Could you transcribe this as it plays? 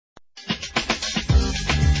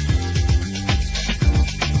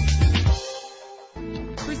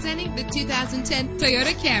2010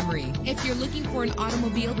 Toyota Camry. If you're looking for an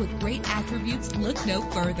automobile with great attributes, look no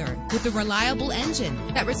further. With a reliable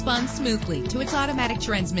engine that responds smoothly to its automatic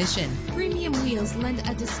transmission, premium wheels lend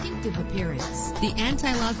a distinctive appearance. The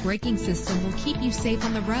anti-lock braking system will keep you safe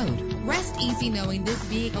on the road. Rest easy knowing this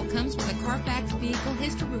vehicle comes with a Carfax Vehicle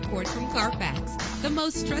History Report from Carfax, the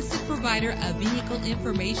most trusted provider of vehicle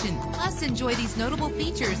information. Plus, enjoy these notable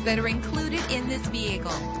features that are included in this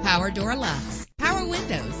vehicle: power door locks, power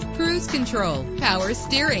windows, cruise control, power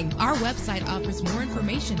steering. Our website offers more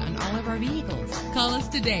information on all of our vehicles. Call us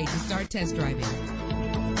today to start test driving.